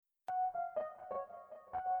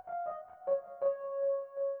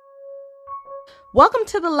Welcome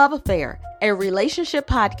to The Love Affair, a relationship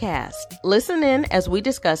podcast. Listen in as we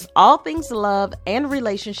discuss all things love and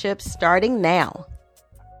relationships starting now.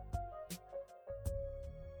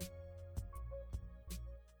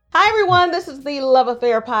 Hi, everyone. This is the Love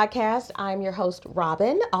Affair podcast. I'm your host,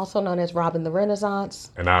 Robin, also known as Robin the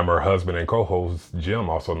Renaissance. And I'm her husband and co-host, Jim,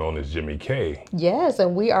 also known as Jimmy K. Yes,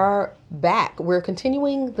 and we are back. We're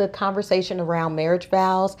continuing the conversation around marriage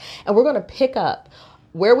vows, and we're going to pick up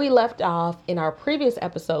where we left off in our previous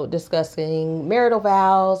episode discussing marital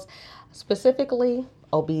vows, specifically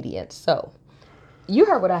obedience. So you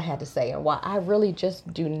heard what I had to say and why I really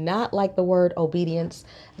just do not like the word obedience,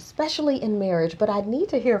 especially in marriage, but I need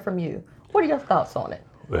to hear from you. What are your thoughts on it?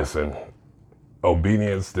 Listen,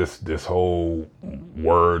 obedience, this whole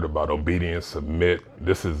word about obedience, submit,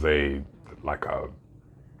 this is a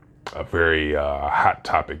very hot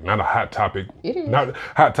topic. Not a hot topic. It is. Not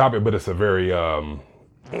hot topic, but it's a very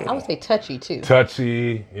I would say touchy too.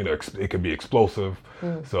 Touchy, it can be explosive.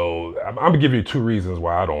 So I'm gonna give you two reasons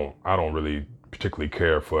why I don't really particularly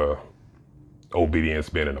care for obedience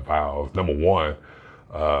being in the vows. Number one,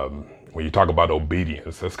 when you talk about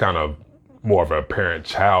obedience, that's kind of more of a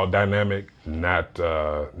parent-child dynamic, not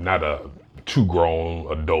two grown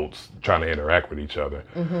adults trying to interact with each other.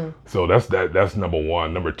 Mm-hmm. So that's number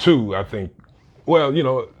one. Number two, I think,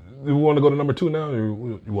 you want to go to number two now? Or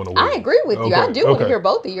you want to wait? I agree with you. I do want to hear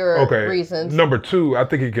both of your reasons. Number two, I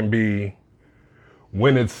think it can be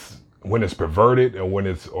when it's perverted and when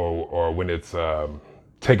it's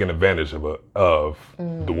taken advantage of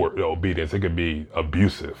the word obedience. It could be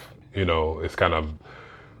abusive. It's kind of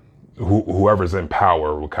whoever's in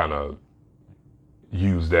power will kind of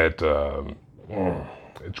use that. To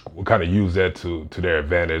their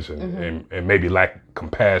advantage and maybe lack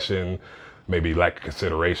compassion. Maybe lack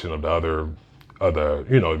consideration of the other,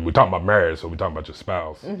 we're talking about marriage, so we're talking about your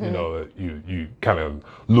spouse. Mm-hmm. You kind of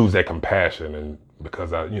lose that compassion, and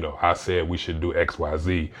because I said we should do X, Y,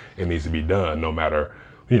 Z, it needs to be done, no matter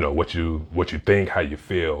what you think, how you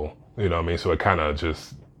feel. So it kind of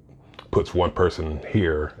just puts one person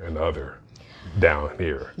here and the other down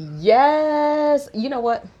here. Yes, you know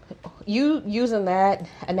what? You using that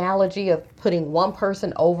analogy of putting one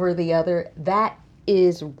person over the other, that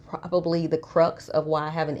is probably the crux of why I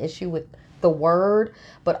have an issue with the word,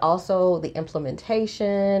 but also the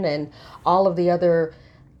implementation and all of the other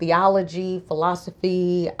theology,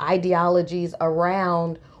 philosophy, ideologies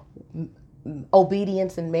around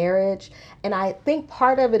obedience in marriage. And I think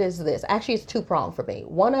part of it is this. Actually, it's two-pronged for me.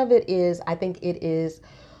 One of it is, I think it is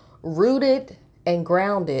rooted and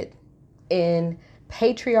grounded in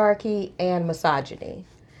patriarchy and misogyny.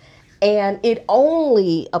 And it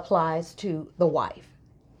only applies to the wife.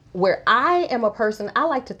 Where I am a person, I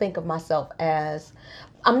like to think of myself as,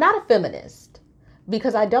 I'm not a feminist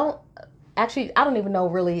because I don't even know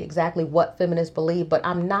really exactly what feminists believe, but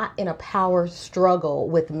I'm not in a power struggle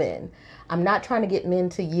with men. I'm not trying to get men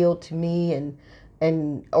to yield to me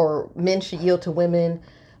or men should yield to women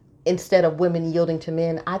instead of women yielding to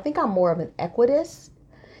men. I think I'm more of an equitist.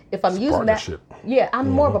 If I'm using that, yeah, I'm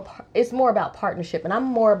more of it's more about partnership, and I'm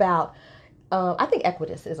more about, I think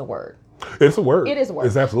equitist is a word. It's a word. It is a word.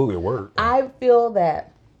 It's absolutely a word. I feel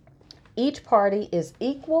that each party is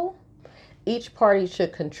equal. Each party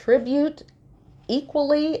should contribute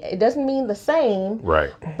equally. It doesn't mean the same,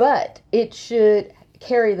 right? But it should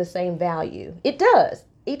carry the same value. It does.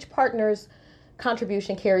 Each partner's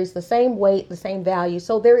contribution carries the same weight, the same value.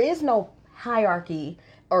 So there is no hierarchy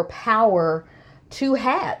or power to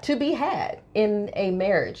be had in a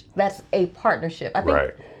marriage. That's a partnership. I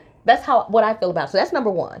think that's what I feel about it. So that's number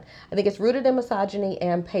one. I think it's rooted in misogyny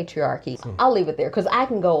and patriarchy. I'll leave it there because I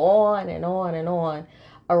can go on and on and on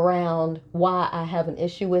around why I have an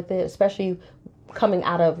issue with it, especially coming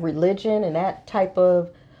out of religion and that type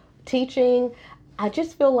of teaching. I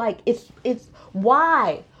just feel like it's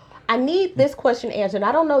why I need this question answered.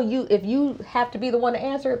 I don't know if you have to be the one to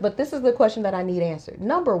answer it, but this is the question that I need answered.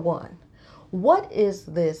 Number one, what is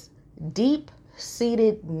this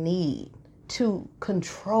deep-seated need to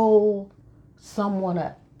control someone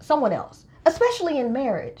else, especially in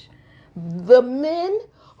marriage? The men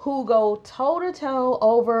who go toe-to-toe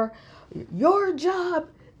over, your job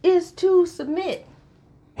is to submit.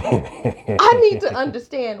 I need to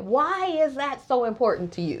understand, why is that so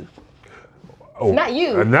important to you? It's not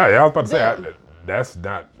you. No, I was about to say,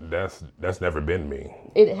 that's never been me.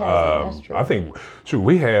 It hasn't, that's true. I think,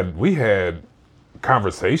 we had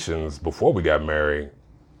conversations before we got married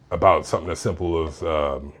about something as simple as,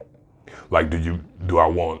 do I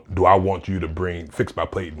want you to fix my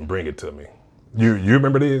plate and bring it to me? You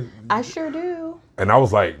remember this? I sure do. And I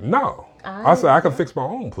was like, no. I said I can fix my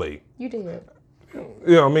own plate. You did.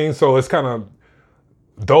 You know what I mean? So it's kind of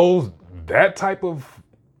that type of,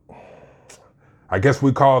 I guess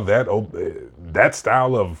we call that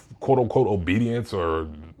style of quote unquote obedience or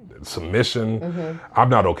submission. I'm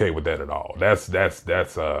not okay with that at all. That's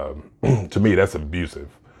to me, that's abusive.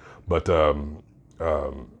 But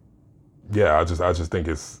yeah, I just think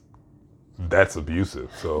that's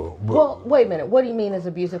abusive. So well, wait a minute. What do you mean is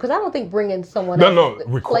abusive? Because I don't think bringing someone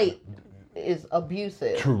else's plate is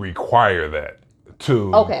abusive. To require that.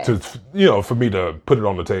 To for me to put it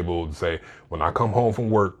on the table and say, when I come home from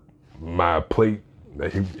work, my plate,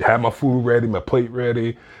 have my food ready, my plate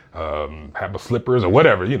ready, have my slippers or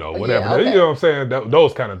whatever, whatever. Yeah, okay. You know what I'm saying?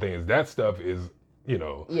 Those kind of things. That stuff is,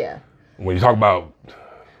 Yeah. When you talk about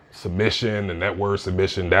submission and that word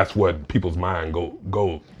submission, that's what people's mind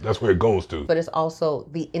go. That's where it goes to. But it's also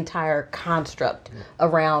the entire construct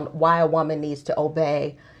around why a woman needs to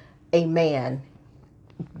obey a man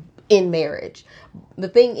in marriage. The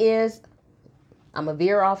thing is, I'm a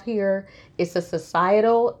veer off here. It's a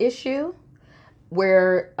societal issue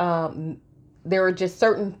where there are just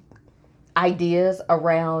certain ideas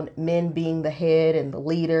around men being the head and the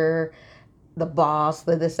leader, the boss,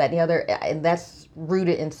 the this, that, and the other, and that's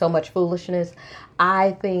rooted in so much foolishness.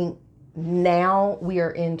 I think now we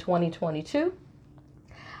are in 2022.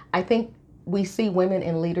 I think we see women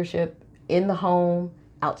in leadership in the home,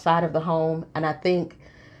 outside of the home, and I think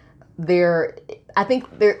there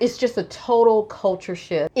is just a total culture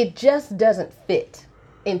shift. It just doesn't fit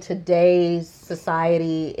in today's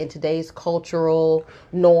society, in today's cultural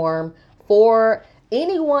norm, for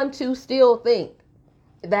anyone to still think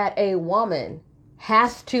that a woman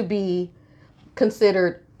has to be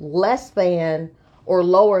considered less than or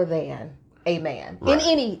lower than a man in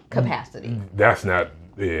any capacity. That's not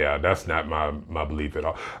my belief at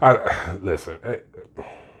all. Listen,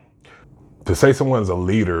 to say someone's a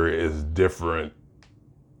leader is different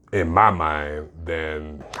in my mind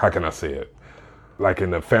than, how can I say it? Like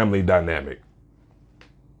in the family dynamic,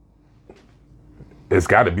 it's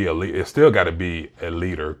still got to be a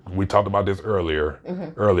leader. We talked about this earlier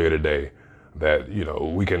today, that,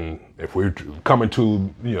 we can, if we're coming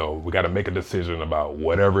to, we got to make a decision about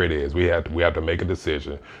whatever it is. We have to make a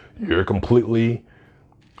decision. You're completely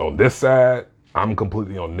on this side, I'm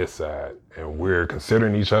completely on this side, and we're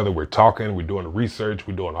considering each other. We're talking, we're doing research,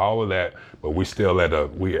 we're doing all of that, but we still at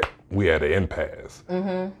an impasse.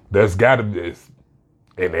 There's got to be,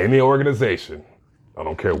 in any organization, I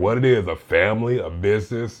don't care what it is, a family, a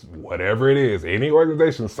business, whatever it is, any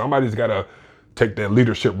organization, somebody's got to take that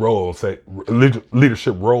leadership role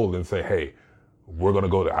and say, hey, we're going to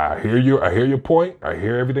go I hear your point. I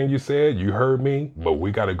hear everything you said. You heard me, but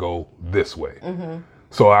we got to go this way.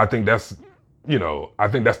 So I think that's,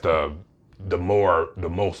 the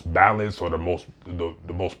most balanced or the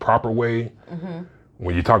most proper way.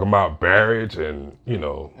 When you're talking about marriage and,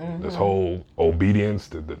 this whole obedience,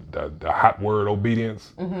 the hot word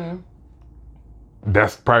obedience,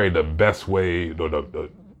 that's probably the best way,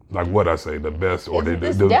 like what I say, the best, or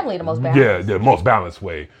it's definitely the most balanced. Yeah, the most balanced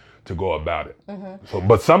way to go about it. So,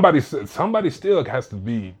 but somebody still has to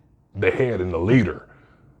be the head and the leader,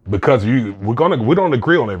 because we don't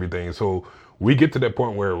agree on everything. So we get to that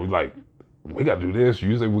point where we got to do this.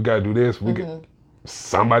 Usually we got to do this.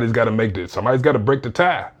 Somebody's got to make this. Somebody's got to break the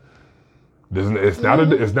tie. It's not a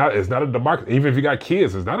democracy. Even if you got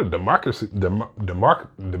kids, it's not a democracy.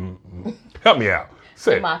 Help me out.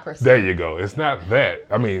 Say democracy. There you go. It's not that.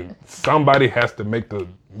 I mean, somebody has to make the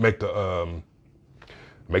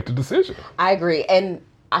decision. I agree. And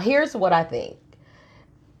here's what I think.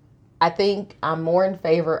 I think I'm more in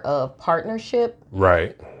favor of partnership,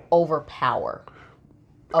 right, over power.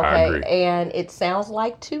 Okay, I agree. And it sounds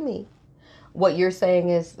like to me, what you're saying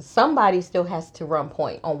is somebody still has to run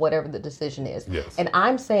point on whatever the decision is. Yes. And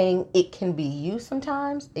I'm saying it can be you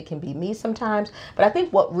sometimes, it can be me sometimes, but I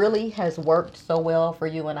think what really has worked so well for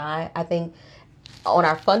you and I think on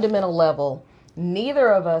our fundamental level,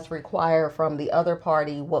 neither of us require from the other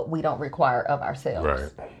party what we don't require of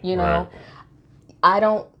ourselves. Right. Right. I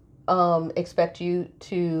don't expect you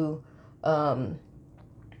to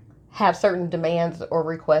have certain demands or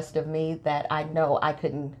requests of me that I know I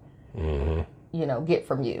couldn't get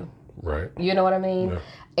from you. Right. You know what I mean? Yeah.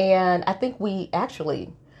 And I think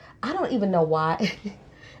I don't even know why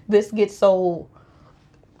this gets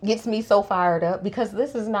me so fired up, because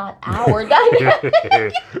this is not our dynamic.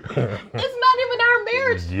 It's not even our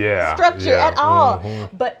marriage structure at all.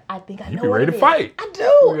 But I think I know you be ready to fight. I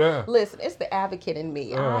do. Yeah. Listen, it's the advocate in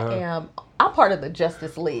me. I'm part of the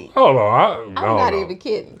Justice League. Hold on. I'm not even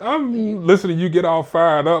kidding. I'm listening to you get all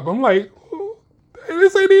fired up. I'm like,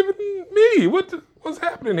 this ain't even me. What the? What's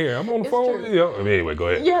happening here? I'm on the It's phone. true. You know, I mean, anyway, go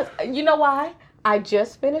ahead. Yes, you know why? I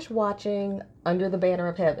just finished watching Under the Banner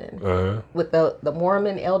of Heaven with the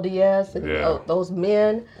Mormon LDS and those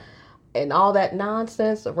men and all that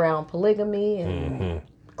nonsense around polygamy and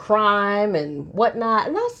crime and whatnot.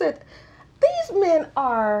 And I said, these men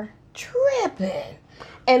are tripping.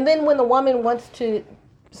 And then when the woman wants to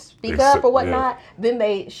speak up or whatnot, then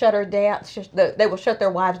they shut her down. They will shut their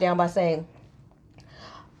wives down by saying,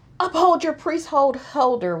 uphold your priesthood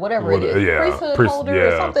holder, whatever it is, priesthood holder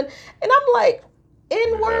or something. And I'm like,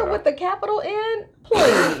 N-word with the capital N,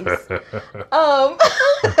 please.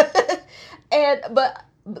 But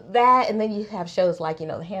that, and then you have shows like,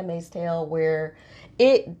 The Handmaid's Tale, where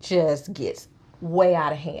it just gets way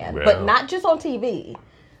out of hand. Yeah. But not just on TV.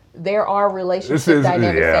 There are relationship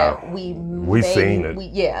dynamics that we've seen it.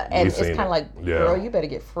 And it's kind of like, girl, you better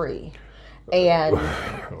get free. And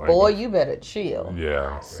like, boy, you better chill.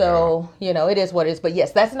 Yeah. So, it is what it is. But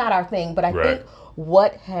yes, that's not our thing. But I think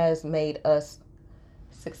what has made us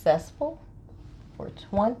successful for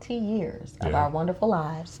 20 years of our wonderful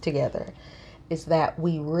lives together is that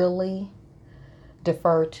we really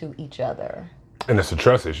defer to each other. And it's a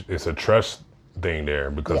trust issue. It's a trust thing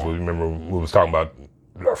there because we remember we was talking about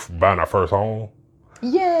buying our first home.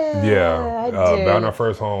 Yeah. I did. Buying our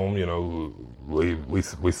first home,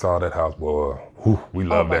 we saw that house, boy. We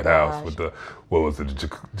love that house with the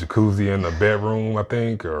jacuzzi in the bedroom, I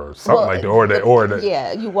think, or something like that.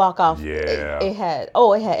 Yeah, you walk off. Yeah, it had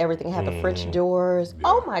everything. It had the French doors. Yeah.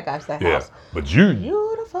 Oh my gosh, that house. But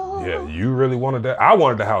beautiful. Yeah, you really wanted that. I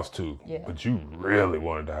wanted the house too. Yeah, but you really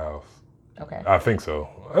wanted the house. Okay. I think so.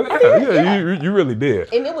 You really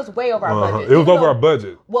did. And it was way over our budget. It was over our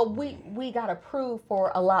budget. Well, we got approved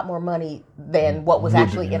for a lot more money than what was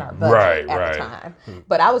actually in our budget at the time.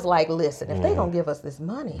 But I was like, listen, if they don't give us this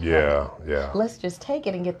money, let's just take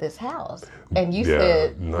it and get this house. And you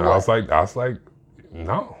said, no. I was like,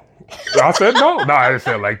 no. I said no. No, I didn't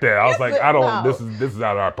say it like that. I was like, I don't. No. This is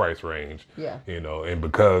out of our price range. Yeah. And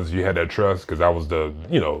because you had that trust, because I was the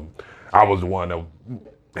one that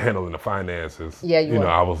handling the finances. Yeah, you were.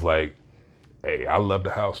 I was like, hey, I love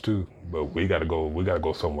the house too, but we gotta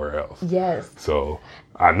go somewhere else. Yes. So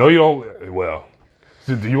I know you don't. Well,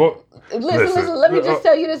 do you want? Listen. Let me just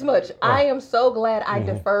tell you this much. I am so glad I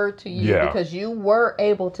deferred to you because you were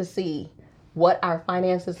able to see what our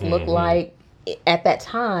finances looked like at that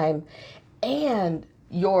time, and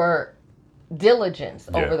your diligence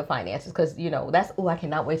over the finances. Because that's I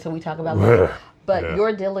cannot wait till we talk about that. But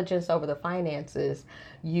your diligence over the finances,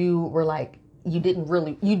 you were like, you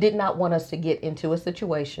did not want us to get into a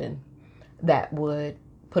situation that would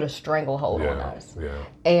put a stranglehold on us. Yeah.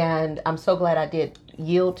 And I'm so glad I did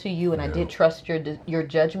yield to you, and I did trust your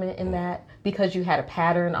judgment in that, because you had a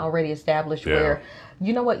pattern already established where,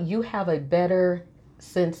 you have a better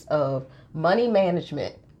sense of money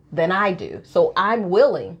management than I do. So I'm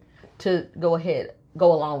willing to go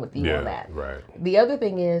along with you on that. Right. The other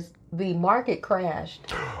thing is, the market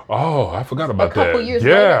crashed. Oh, I forgot about that. A couple years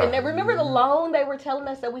later. And then remember the loan they were telling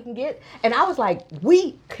us that we can get? And I was like,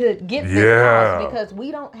 we could get this house because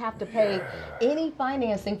we don't have to pay any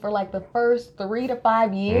financing for like the first 3 to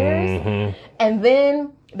 5 years. And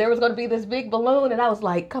then there was going to be this big balloon. And I was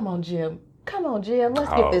like, come on, Jim, let's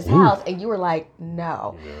get this house. And you were like,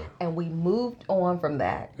 no. Yeah. And we moved on from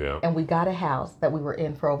that. Yeah. And we got a house that we were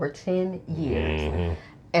in for over 10 years.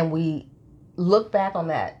 And we look back on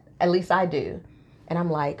that. At least I do. And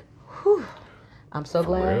I'm like, whew, I'm so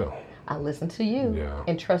glad I listened to you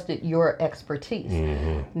and trusted your expertise.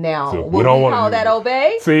 Now, so we call that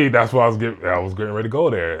obey? See, that's why I was getting ready to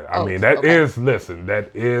go there. I mean, that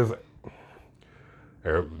is,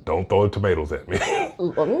 don't throw the tomatoes at me.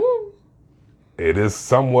 It is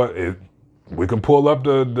somewhat, we can pull up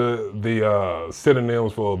the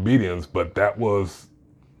synonyms for obedience, but that was,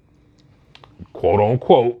 quote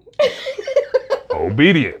unquote,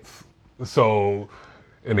 obedience. So,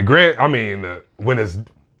 in the grand, when it's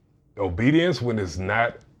obedience, when it's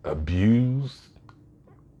not abused,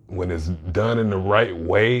 when it's done in the right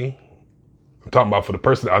way. I'm talking about for the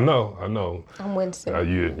person. I know. I'm wincing.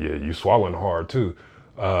 You swallowing hard too.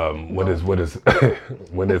 When it's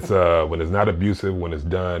not abusive, when it's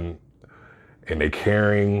done in a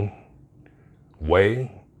caring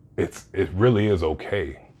way, it really is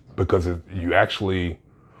okay, because you actually.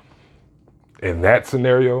 In that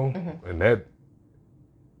scenario,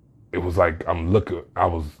 it was like I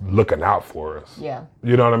was looking out for us. Yeah.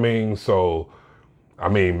 You know what I mean? So,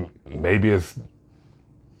 maybe it's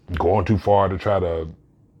going too far to try to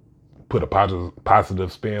put a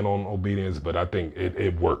positive spin on obedience, but I think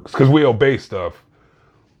it works, because we obey stuff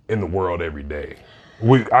in the world every day.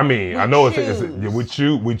 I know it's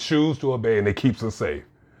choose. we choose to obey, and it keeps us safe.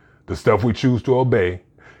 The stuff we choose to obey.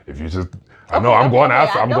 If you just, I know I'm going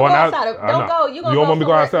outside. I'm going out. Don't go. You don't want me to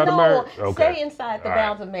go outside of marriage? Okay. Stay inside the All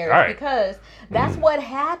bounds right. of marriage All right. because that's what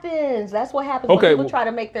happens. That's what happens Okay, when people well- try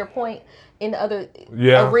to make their point in other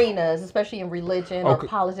Yeah. arenas, especially in religion or Okay.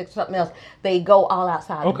 politics or something else. They go all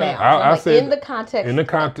outside the Okay. bounds. I I'm like, said in the context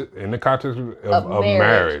of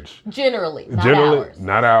marriage. generally, not Generally, ours.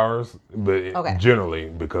 not ours, but Okay. generally,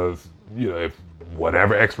 because if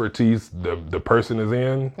whatever expertise the person is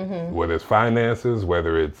in, Mm-hmm. whether it's finances,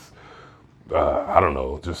 whether it's I don't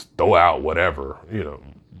know, just throw out whatever,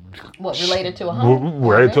 What related to a home?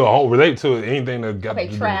 relate to a home, relate to anything that got Okay,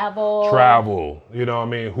 to do- travel. travel. You know what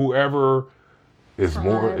I mean? Whoever is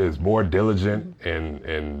Time. more diligent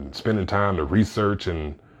and spending time to research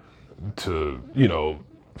and to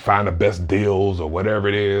find the best deals or whatever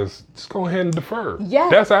it is, just go ahead and defer. Yeah.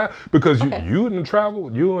 That's how, because Okay. you and our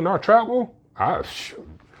travel, you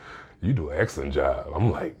do an excellent job.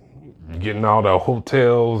 I'm like, you getting all the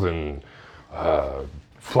hotels and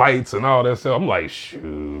flights and all that stuff. I'm like,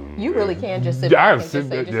 shoot. You really can just sit back and just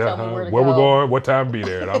say, just tell me where to go. we're going, what time to be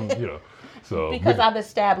there, and I'm, so Because I've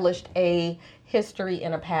established a history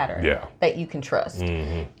and a pattern Yeah. that you can trust.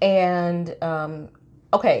 Mhm. And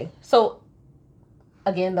okay, so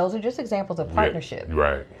again, those are just examples of partnership. Yeah,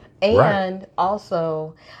 right. And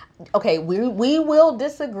also, okay, we will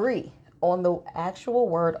disagree on the actual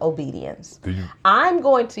word obedience. I'm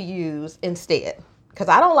going to use instead, because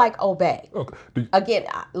I don't like obey. Okay. Again,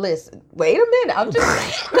 listen, wait a minute. I'm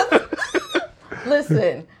just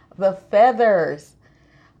listen. The feathers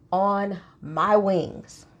on my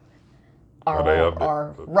wings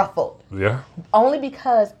are ruffled, Yeah. only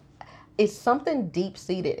because it's something deep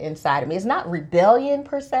seated inside of me. It's not rebellion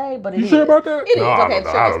per se, but it is. You sure about that? It is. No, I Okay, don't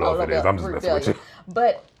know. sure, I it's don't know called if it is. I'm just messing with rebellion.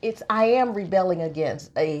 But I am rebelling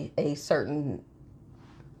against a certain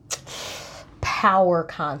power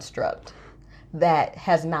construct that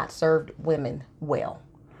has not served women well.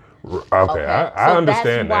 Okay, I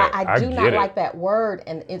understand that's that. why I do not get like it. that word,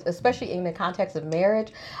 and especially in the context of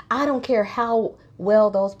marriage. I don't care how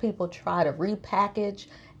well those people try to repackage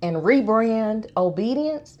and rebrand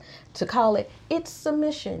obedience to call it's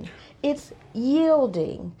submission, it's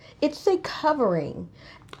yielding, it's a covering,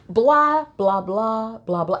 blah blah blah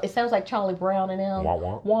blah blah. It sounds like Charlie Brown and them. Wah,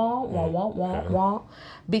 wah. Wah wah wah wah wah.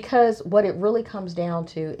 Because what it really comes down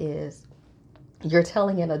to is you're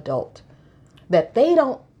telling an adult that they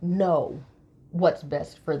don't know what's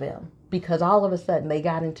best for them because all of a sudden they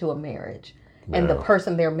got into a marriage and the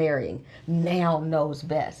person they're marrying now knows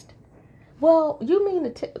best. Well, you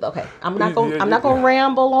mean okay? I'm not going to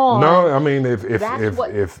ramble on. No, I mean if That's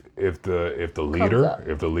what the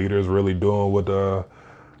leader is really doing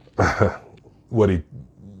what he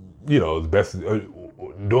is best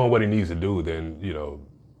doing what he needs to do, then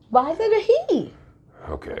Why is it a he?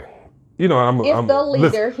 okay. If the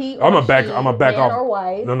leader, he or she, man off. or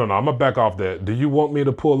wife. No, I'm gonna back off that. Do you want me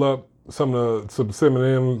to pull up some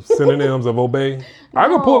synonyms of obey? I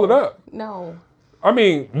can pull it up. No. I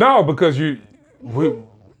mean, no, because you want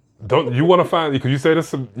to find, because you say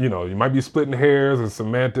this, you might be splitting hairs and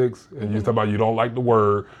semantics, and you talk about you don't like the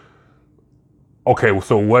word. Okay,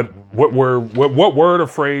 so what word or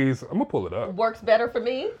phrase? I'm gonna pull it up. Works better for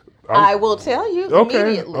me. I will tell you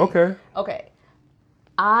immediately. Okay.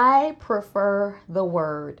 I prefer the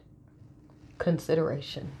word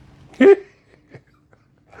consideration.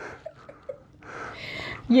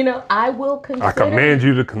 I will consider. I command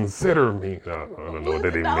you to consider me. I don't know what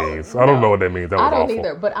that even means. I don't know what that means. That was I don't awful.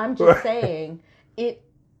 either, but I'm just saying it.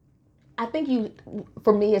 I think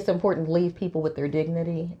for me, it's important to leave people with their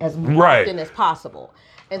dignity as often as possible.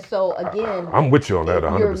 And so again, I'm with you on that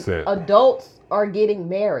 100%. Adults are getting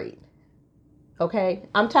married. Okay,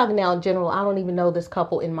 I'm talking now in general. I don't even know this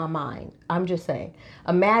couple in my mind. I'm just saying,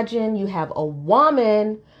 imagine you have a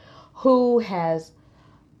woman who has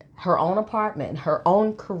her own apartment, her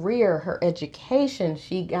own career, her education.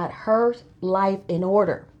 She got her life in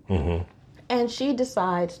order. Mm-hmm. And she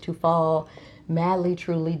decides to fall madly,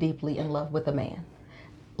 truly, deeply in love with a man.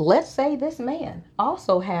 Let's say this man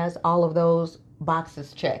also has all of those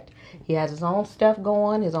boxes checked. He has his own stuff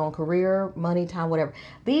going, his own career, money, time, whatever.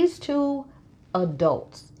 These two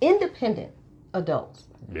adults, independent adults,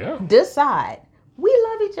 decide we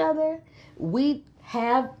love each other. We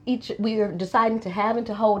are deciding to have and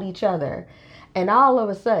to hold each other. And all of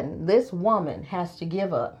a sudden, this woman has to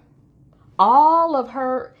give up all of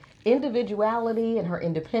her individuality and her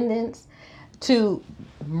independence to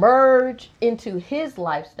merge into his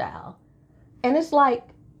lifestyle. And it's like,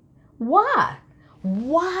 why?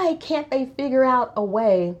 Why can't they figure out a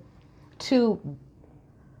way to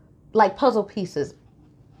like puzzle pieces,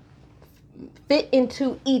 fit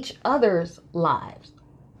into each other's lives.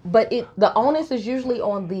 But the onus is usually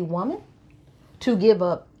on the woman to give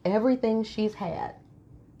up everything she's had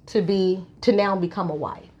to now become a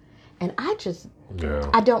wife. And I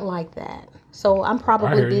don't like that. So I'm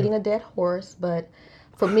probably beating a dead horse, but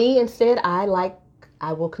for me instead, I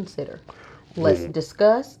will consider. Let's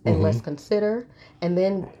discuss and let's consider. And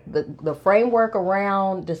then the framework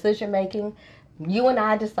around decision making, you and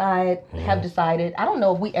I have decided. I don't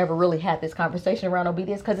know if we ever really had this conversation around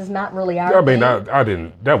obedience because it's not really our thing. I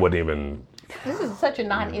didn't. That wasn't even. This is such a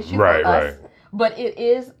non-issue for us. Right. But it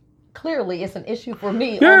is clearly it's an issue for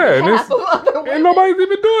me on behalf of other women. And nobody's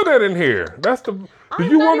even doing that in here. That's the.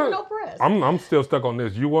 I'm not even oppressed. I'm still stuck on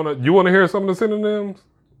this. You wanna hear some of the synonyms?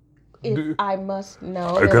 I must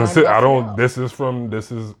know. This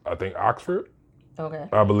is I think Oxford. Okay.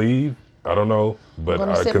 I believe. I don't know, but I'm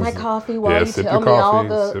gonna sip my coffee while you tell me all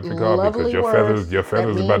the lovely words. Your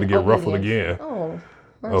feathers about to get obedience. ruffled again. Oh,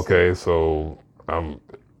 mercy. Okay, so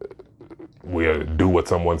we do what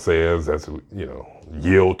someone says. That's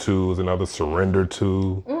yield to is another. Surrender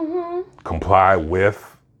to, comply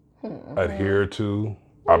with, adhere to,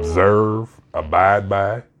 observe, abide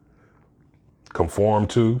by, conform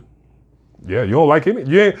to. Yeah, you don't like any.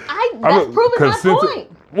 Yeah, that's proving my point.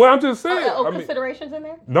 Well, I'm just saying. Considerations in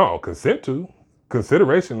there? No,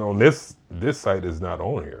 consideration on this site is not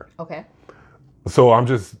on here. Okay. So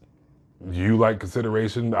you like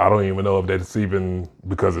consideration. I don't even know if that's even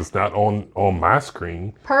because it's not on my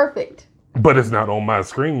screen. Perfect. But it's not on my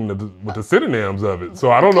screen with the synonyms of it.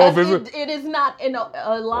 So I don't know if it is not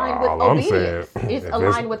aligned with obedience. It's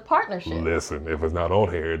aligned with partnership. Listen, if it's not on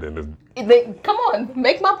here, then come on,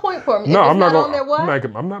 make my point for me. No, I'm not on there. What?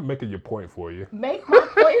 I'm not making your point for you. Make my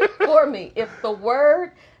point for me. If the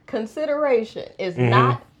word consideration is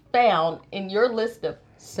not found in your list of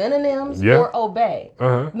synonyms or obey,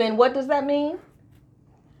 then what does that mean?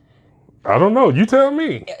 I don't know. You tell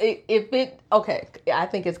me. Okay, I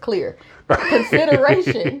think it's clear.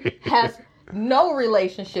 Consideration has no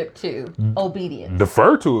relationship to obedience.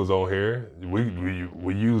 Defer to is on here.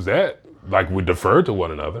 We use that like we defer to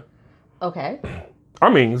one another. Okay.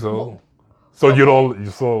 I mean, you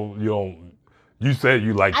said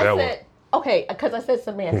you like that one. Okay, because I said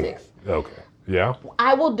semantics. Okay. Yeah.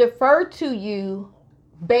 I will defer to you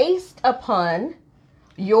based upon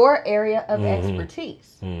your area of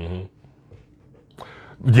expertise. Mm-hmm.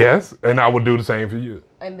 Yes, and I would do the same for you.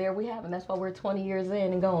 And there we have it. That's why we're 20 years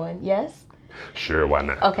in and going. Yes? Sure, why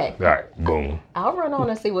not? Okay. All right, boom. I'll run on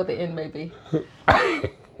and see what the end may be.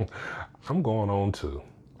 I'm going on too.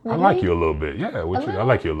 Really? I like you a little bit. Yeah, with you. I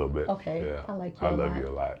like you a little bit. Okay. Yeah. I like you I love you a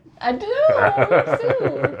lot. I do. Me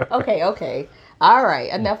too. Okay. All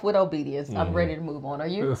right. Enough with obedience. I'm ready to move on. Are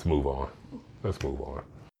you? Let's move on.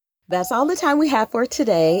 That's all the time we have for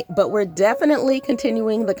today, but we're definitely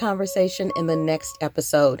continuing the conversation in the next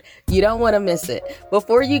episode. You don't want to miss it.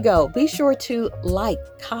 Before you go, be sure to like,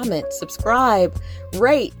 comment, subscribe,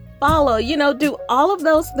 rate, follow, do all of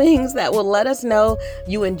those things that will let us know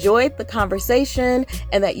you enjoyed the conversation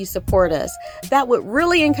and that you support us. That would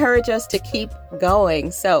really encourage us to keep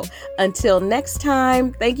going. So until next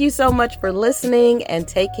time, thank you so much for listening and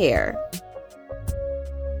take care.